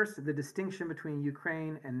 First, the distinction between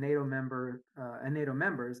Ukraine and NATO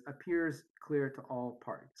members appears clear to all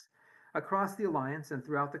parties. Across the alliance and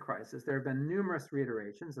throughout the crisis, there have been numerous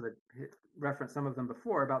reiterations, and I referenced some of them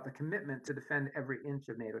before, about the commitment to defend every inch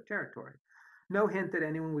of NATO territory. No hint that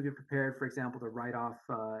anyone would be prepared, for example, to write off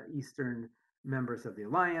eastern members of the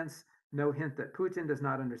alliance. No hint that Putin does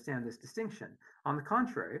not understand this distinction. On the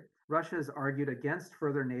contrary, Russia has argued against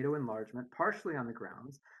further NATO enlargement, partially on the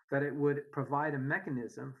grounds that it would provide a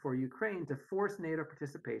mechanism for Ukraine to force NATO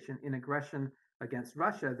participation in aggression against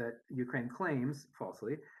Russia that Ukraine claims,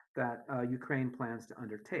 falsely, that Ukraine plans to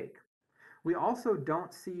undertake. We also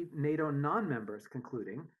don't see NATO non-members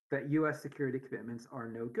concluding that US security commitments are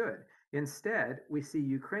no good. Instead, we see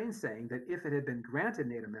Ukraine saying that if it had been granted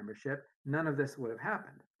NATO membership, none of this would have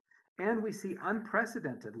happened. And we see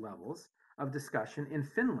unprecedented levels of discussion in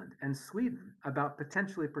Finland and Sweden about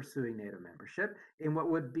potentially pursuing NATO membership in what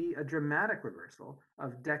would be a dramatic reversal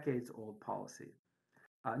of decades-old policy.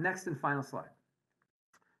 Next and final slide.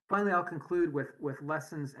 Finally, I'll conclude with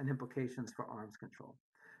lessons and implications for arms control.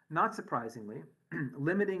 Not surprisingly,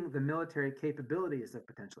 limiting the military capabilities of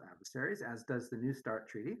potential adversaries, as does the New START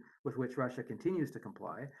treaty, with which Russia continues to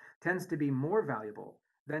comply, tends to be more valuable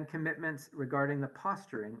than commitments regarding the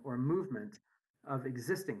posturing or movement of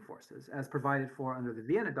existing forces, as provided for under the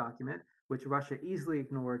Vienna document, which Russia easily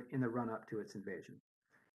ignored in the run-up to its invasion.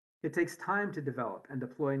 It takes time to develop and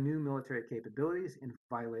deploy new military capabilities in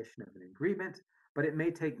violation of an agreement, but it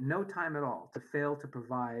may take no time at all to fail to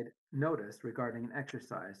provide notice regarding an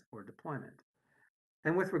exercise or deployment.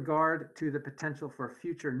 And with regard to the potential for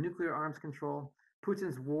future nuclear arms control,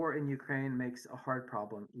 Putin's war in Ukraine makes a hard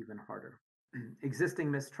problem even harder.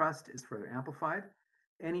 Existing mistrust is further amplified.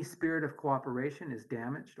 Any spirit of cooperation is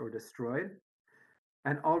damaged or destroyed.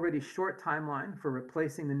 An already short timeline for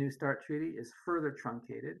replacing the New START treaty is further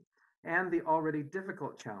truncated, and the already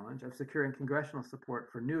difficult challenge of securing congressional support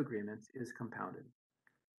for new agreements is compounded.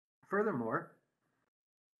 Furthermore,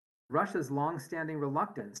 Russia's long-standing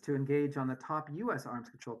reluctance to engage on the top US arms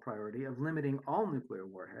control priority of limiting all nuclear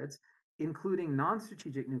warheads, including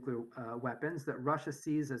non-strategic nuclear weapons that Russia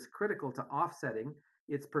sees as critical to offsetting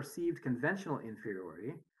its perceived conventional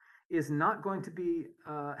inferiority, is not going to be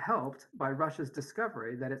helped by Russia's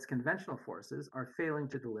discovery that its conventional forces are failing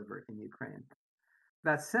to deliver in Ukraine.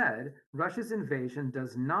 That said, Russia's invasion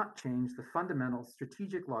does not change the fundamental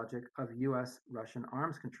strategic logic of US-Russian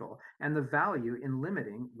arms control and the value in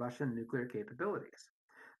limiting Russian nuclear capabilities.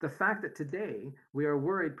 The fact that today we are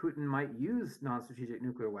worried Putin might use non-strategic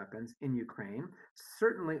nuclear weapons in Ukraine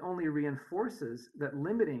certainly only reinforces that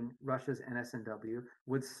limiting Russia's NSNW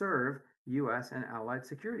would serve US and allied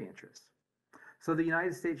security interests. So the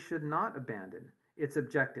United States should not abandon its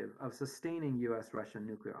objective of sustaining US-Russian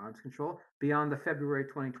nuclear arms control beyond the February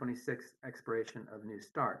 2026 expiration of New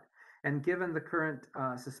START. And given the current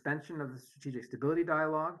suspension of the strategic stability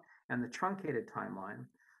dialogue and the truncated timeline,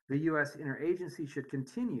 the US interagency should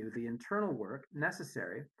continue the internal work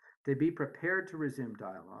necessary to be prepared to resume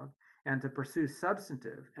dialogue and to pursue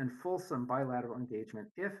substantive and fulsome bilateral engagement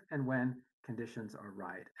if and when conditions are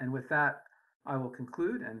right. And with that, I will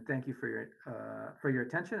conclude and thank you for your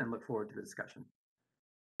attention and look forward to the discussion.